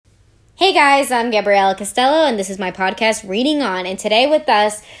Hey guys, I'm Gabriella Costello, and this is my podcast, Reading On. And today with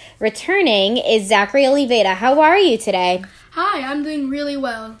us, returning, is Zachary Oliveda. How are you today? Hi, I'm doing really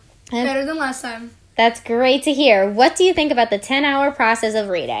well. Better than last time. That's great to hear. What do you think about the 10-hour process of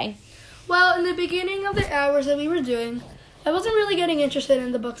reading? Well, in the beginning of the hours that we were doing, I wasn't really getting interested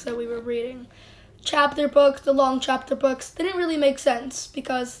in the books that we were reading. Chapter books, the long chapter books, didn't really make sense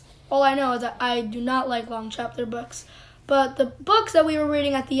because all I know is that I do not like long chapter books. But the books that we were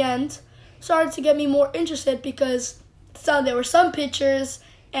reading at the end started to get me more interested because there were some pictures,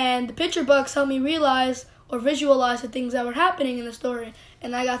 and the picture books helped me realize or visualize the things that were happening in the story,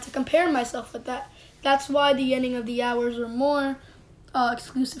 and I got to compare myself with that. That's why the ending of the hours were more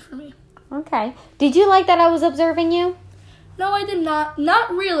exclusive for me. Okay. Did you like that I was observing you? No, I did not. Not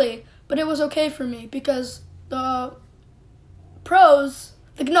really, but it was okay for me because the cons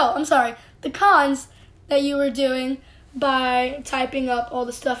that you were doing by typing up all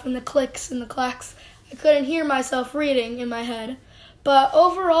the stuff and the clicks and the clacks, I couldn't hear myself reading in my head. But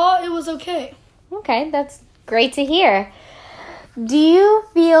overall, it was okay. Okay, that's great to hear. Do you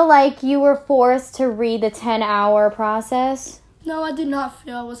feel like you were forced to read the 10-hour process? No, I did not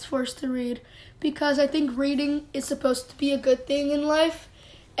feel I was forced to read because I think reading is supposed to be a good thing in life.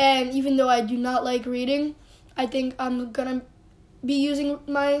 And even though I do not like reading, I think I'm going to be using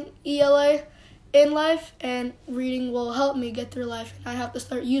my ELA in life, and reading will help me get through life, and I have to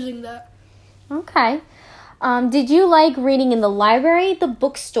start using that. Okay. Did you like reading in the library, the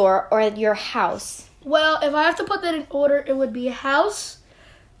bookstore, or at your house? Well, if I have to put that in order, it would be house,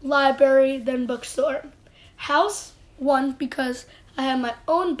 library, then bookstore. House, one, because I have my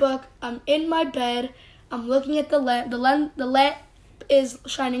own book, I'm in my bed, I'm looking at the lamp, the lamp is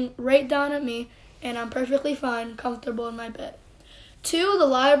shining right down at me, and I'm perfectly fine, comfortable in my bed. Two, the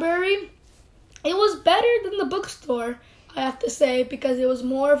library. It was better than the bookstore, I have to say, because it was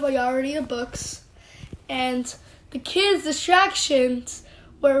more variety of books. And the kids' distractions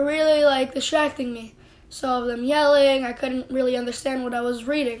were really, distracting me. So of them yelling, I couldn't really understand what I was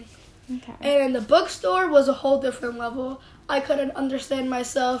reading. Okay. And in the bookstore was a whole different level. I couldn't understand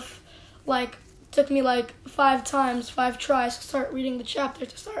myself. Took me 5 tries to start reading the chapter,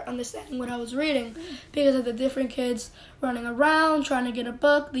 to start understanding what I was reading, because of the different kids running around, trying to get a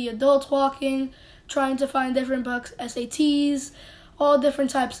book, the adults walking, trying to find different books, SATs, all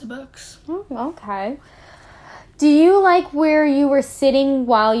different types of books. Oh, okay. Do you like where you were sitting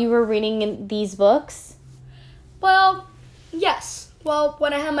while you were reading these books? Well, yes. Well,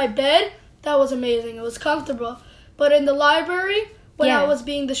 when I had my bed, that was amazing. It was comfortable. But in the library, when I was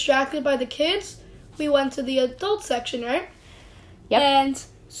being distracted by the kids, we went to the adult section, right? Yep. And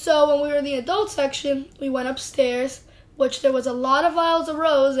so when we were in the adult section, we went upstairs, which there was a lot of aisles of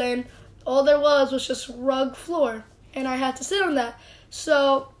rows, and all there was just rug floor. And I had to sit on that.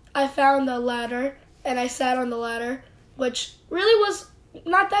 So I found a ladder, and I sat on the ladder, which really was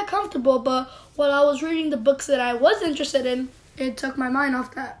not that comfortable, but while I was reading the books that I was interested in, it took my mind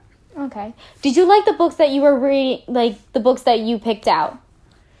off that. Okay. Did you like the books that you were reading, the books that you picked out?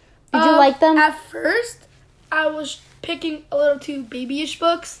 Did you like them? At first, I was picking a little too babyish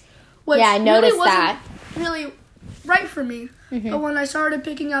books, which I noticed really that. wasn't really right for me. Mm-hmm. But when I started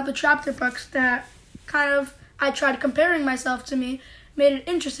picking out the chapter books that I tried comparing myself to me, made it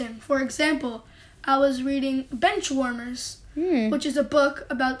interesting. For example, I was reading Benchwarmers, which is a book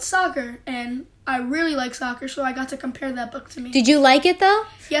about soccer, and I really like soccer, so I got to compare that book to me. Did you like it, though?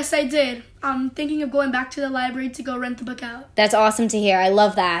 Yes, I did. I'm thinking of going back to the library to go rent the book out. That's awesome to hear. I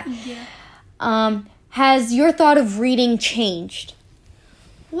love that. Yeah. Has your thought of reading changed?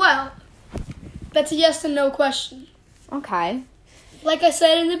 Well, that's a yes and no question. Okay. Like I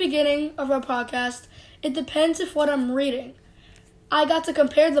said in the beginning of our podcast, it depends if what I'm reading. I got to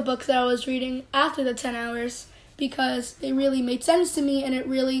compare the books that I was reading after the 10 hours because it really made sense to me and it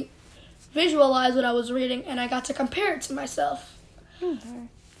really visualized what I was reading, and I got to compare it to myself.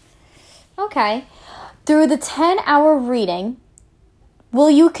 Okay. Through the 10-hour reading, will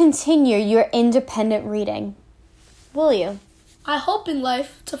you continue your independent reading? Will you? I hope in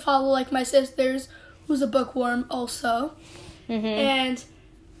life to follow like my sisters, who's a bookworm also. Mm-hmm. And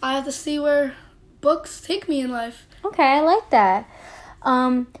I have to see where books take me in life. Okay, I like that.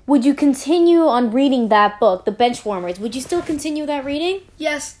 Would you continue on reading that book, The Benchwarmers? Would you still continue that reading?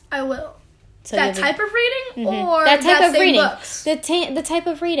 Yes, I will. So that type of reading, Mm-hmm. or that type of same reading? Books? The type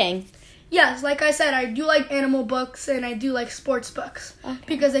of reading. Yes, like I said, I do like animal books and I do like sports books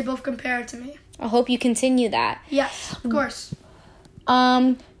because they both compare to me. I hope you continue that. Yes, of course.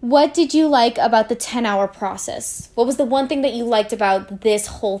 What did you like about the 10-hour process? What was the one thing that you liked about this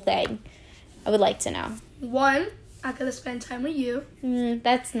whole thing? I would like to know. One, I got to spend time with you.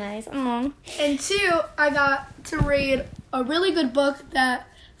 That's nice. Aww. And 2, I got to read a really good book that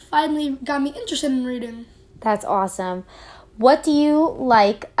finally got me interested in reading. That's awesome. What do you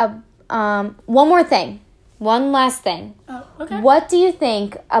like? One more thing. One last thing. Oh, okay. What do you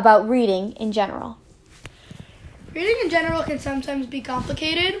think about reading in general? Reading in general can sometimes be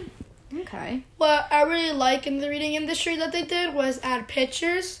complicated. Okay. What I really like in the reading industry that they did was add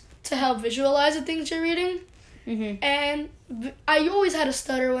pictures to help visualize the things you're reading. Mm-hmm. And I always had a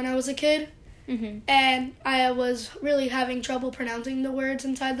stutter when I was a kid. Mm-hmm. And I was really having trouble pronouncing the words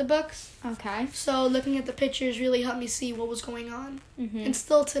inside the books. Okay. So looking at the pictures really helped me see what was going on. Mm-hmm. And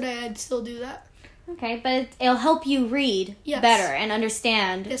still today, I'd still do that. Okay, but it'll help you read Yes. better and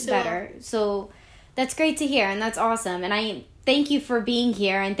understand Yes, it better. So that's great to hear, and that's awesome. And I thank you for being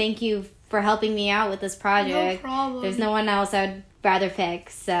here, and thank you for helping me out with this project. No problem. There's no one else I'd rather pick.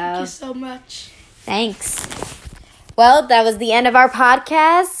 So Thank you so much. thanks. Well, that was the end of our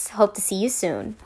podcast. Hope to see you soon.